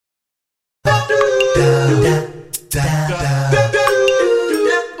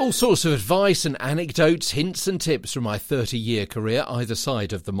All sorts of advice and anecdotes, hints and tips from my 30-year career either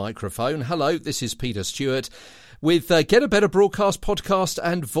side of the microphone. Hello, this is Peter Stewart with Get a Better Broadcast podcast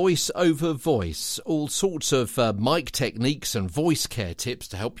and Voice over Voice. All sorts of mic techniques and voice care tips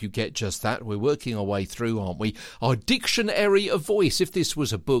to help you get just that. We're working our way through, aren't we? Our Diction-ary of Voice. If this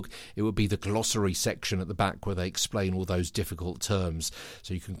was a book, it would be the glossary section at the back where they explain all those difficult terms.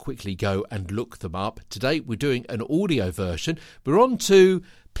 So you can quickly go and look them up. Today we're doing an audio version. We're on to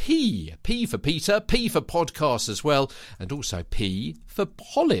P. P for Peter, P for podcast as well, and also P for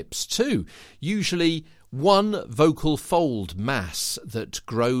polyps too. Usually one vocal fold mass that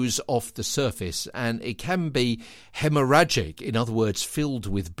grows off the surface, and it can be hemorrhagic, in other words, filled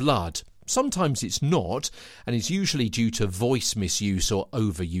with blood. Sometimes it's not, and it's usually due to voice misuse or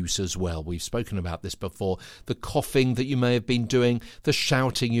overuse as well. We've spoken about this before. The coughing that you may have been doing, the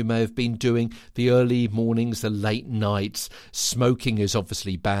shouting you may have been doing, the early mornings, the late nights. Smoking is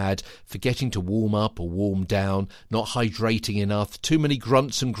obviously bad. Forgetting to warm up or warm down, not hydrating enough, too many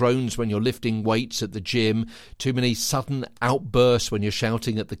grunts and groans when you're lifting weights at the gym, too many sudden outbursts when you're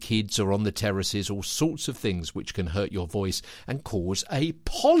shouting at the kids or on the terraces, all sorts of things which can hurt your voice and cause a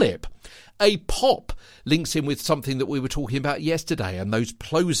polyp. A pop links in with something that we were talking about yesterday, and those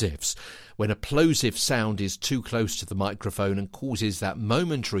plosives. When a plosive sound is too close to the microphone and causes that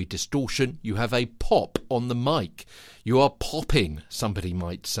momentary distortion, you have a pop on the mic. You are popping, somebody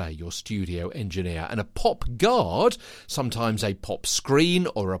might say, your studio engineer. And a pop guard, sometimes a pop screen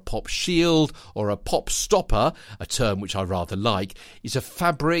or a pop shield or a pop stopper, a term which I rather like, is a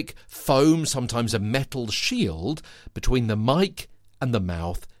fabric, foam, sometimes a metal shield between the mic and the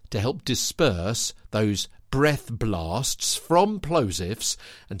mouth to help disperse those breath blasts from plosives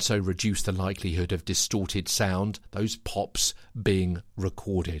and so reduce the likelihood of distorted sound, those pops being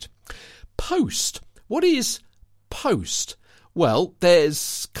recorded. Post. What is post? Well,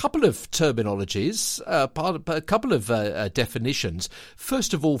 there's a couple of terminologies, a couple of definitions.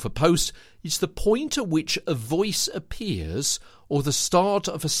 First of all, for post, it's the point at which a voice appears or the start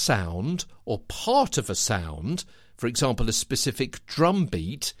of a sound or part of a sound, for example, a specific drum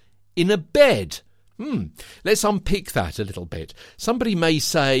beat, in a bed. Let's unpick that a little bit. Somebody may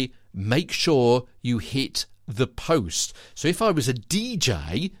say, make sure you hit the post. So if I was a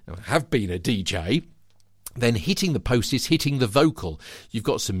DJ, I have been a DJ, then hitting the post is hitting the vocal. You've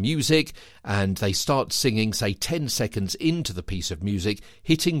got some music and they start singing, say 10 seconds into the piece of music.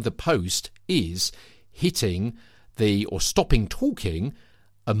 Hitting the post is hitting or stopping talking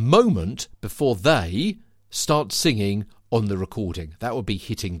a moment before they start singing on the recording. That would be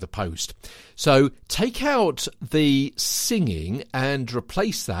hitting the post. So take out the singing and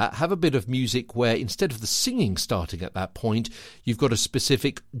replace that. Have a bit of music where instead of the singing starting at that point, you've got a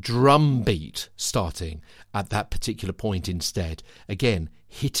specific drum beat starting at that particular point instead. Again,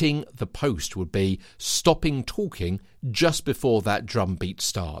 hitting the post would be stopping talking just before that drum beat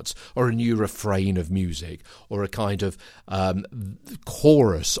starts, or a new refrain of music, or a kind of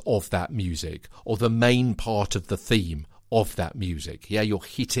chorus of that music, or the main part of the theme of that music. Yeah, you're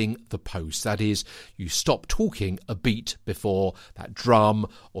hitting the post. That is, you stop talking a beat before that drum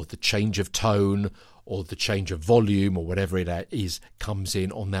or the change of tone or the change of volume or whatever it is comes in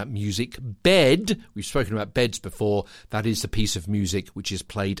on that music bed. We've spoken about beds before. That is the piece of music which is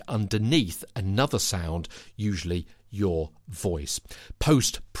played underneath another sound, usually your voice.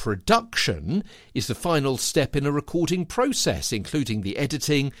 Post-production is the final step in a recording process, including the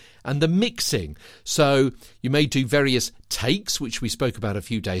editing and the mixing. So you may do various takes, which we spoke about a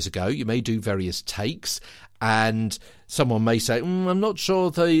few days ago. You may do various takes, and someone may say, I'm not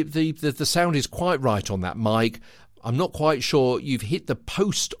sure the sound is quite right on that mic. I'm not quite sure you've hit the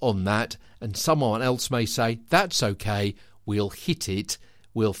post on that. And someone else may say, that's okay, we'll hit it,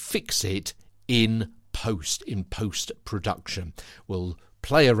 we'll fix it in post-production. We'll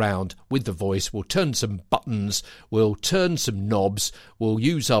play around with the voice, we'll turn some buttons, we'll turn some knobs, we'll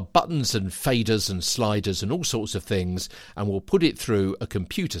use our buttons and faders and sliders and all sorts of things, and we'll put it through a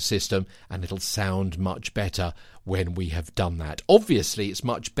computer system, and it'll sound much better when we have done that. Obviously, it's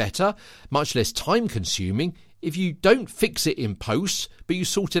much better, much less time consuming if you don't fix it in post, but you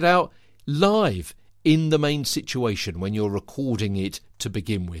sort it out live in the main situation when you're recording it to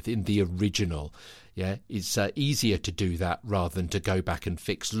begin with, in the original. Yeah, it's easier to do that rather than to go back and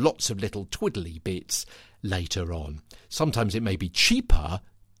fix lots of little twiddly bits later on. Sometimes it may be cheaper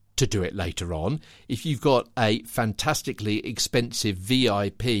to do it later on. If you've got a fantastically expensive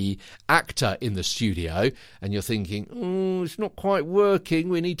VIP actor in the studio and you're thinking, it's not quite working,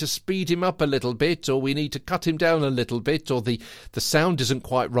 we need to speed him up a little bit, or we need to cut him down a little bit, or the sound isn't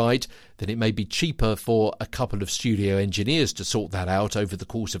quite right, then it may be cheaper for a couple of studio engineers to sort that out over the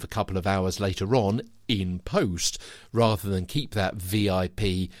course of a couple of hours later on in post, rather than keep that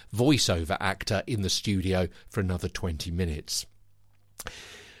VIP voiceover actor in the studio for another 20 minutes.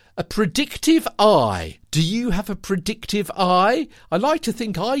 A predictive eye. Do you have a predictive eye? I like to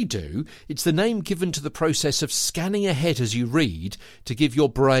think I do. It's the name given to the process of scanning ahead as you read to give your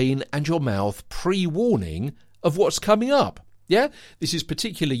brain and your mouth pre-warning of what's coming up. Yeah, this is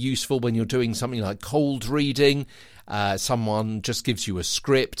particularly useful when you're doing something like cold reading. Someone just gives you a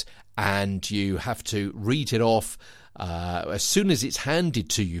script and you have to read it off. As soon as it's handed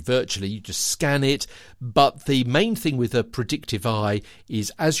to you virtually, you just scan it. But the main thing with a predictive eye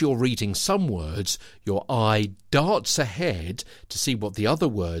is as you're reading some words, your eye darts ahead to see what the other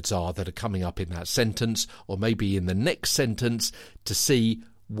words are that are coming up in that sentence, or maybe in the next sentence, to see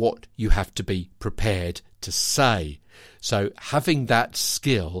what you have to be prepared to say. So having that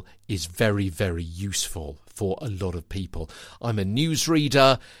skill is very, very useful for a lot of people. I'm a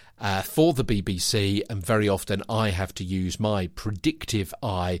newsreader for the BBC, and very often I have to use my predictive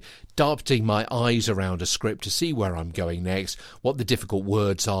eye, darting my eyes around a script to see where I'm going next, what the difficult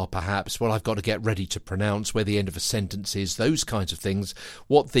words are perhaps, what I've got to get ready to pronounce, where the end of a sentence is, those kinds of things,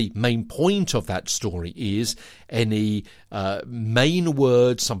 what the main point of that story is, any main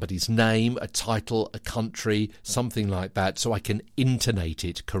word, somebody's name, a title, a country, something like that, so I can intonate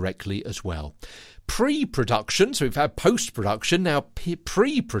it correctly as well. Pre-production, so we've had post-production, now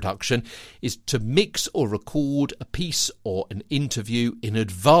pre-production is to mix or record a piece or an interview in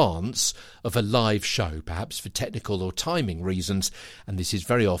advance of a live show, perhaps for technical or timing reasons, and this is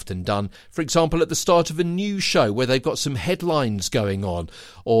very often done, for example, at the start of a news show where they've got some headlines going on,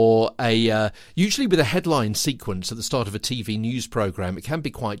 or usually with a headline sequence at the start of a TV news programme. It can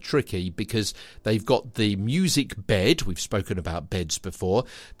be quite tricky because they've got the music bed, we've spoken about beds before,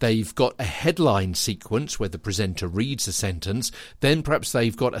 they've got a headline sequence where the presenter reads a sentence, then perhaps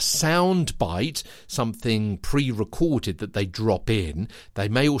they've got a sound bite, something pre-recorded that they drop in. They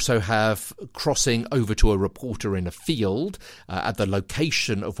may also have crossing over to a reporter in a field at the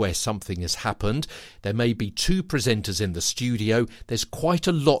location of where something has happened. There may be two presenters in the studio. There's quite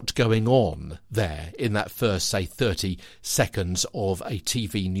a lot going on there in that first, say, 30 seconds of a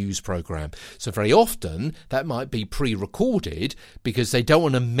TV news programme. So very often that might be pre-recorded because they don't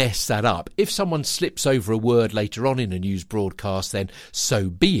want to mess that up. If someone slips over a word later on in a news broadcast, then so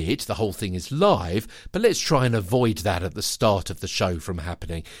be it, the whole thing is live, but let's try and avoid that at the start of the show from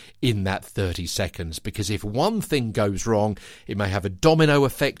happening in that 30 seconds, because if one thing goes wrong, it may have a domino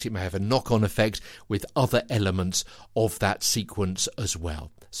effect, it may have a knock-on effect with other elements of that sequence as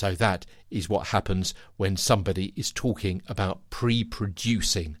well. So that is what happens when somebody is talking about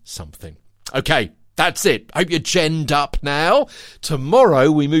pre-producing something. Okay. That's it. Hope you're genned up now.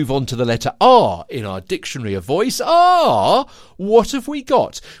 Tomorrow we move on to the letter R in our Dictionary of Voice. R, what have we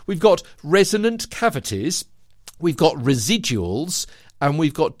got? We've got resonant cavities, we've got residuals, and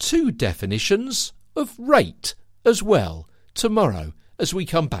we've got two definitions of rate as well. Tomorrow, as we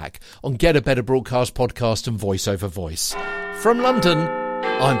come back on Get a Better Broadcast podcast and Voice over Voice. From London,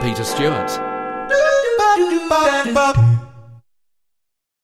 I'm Peter Stewart.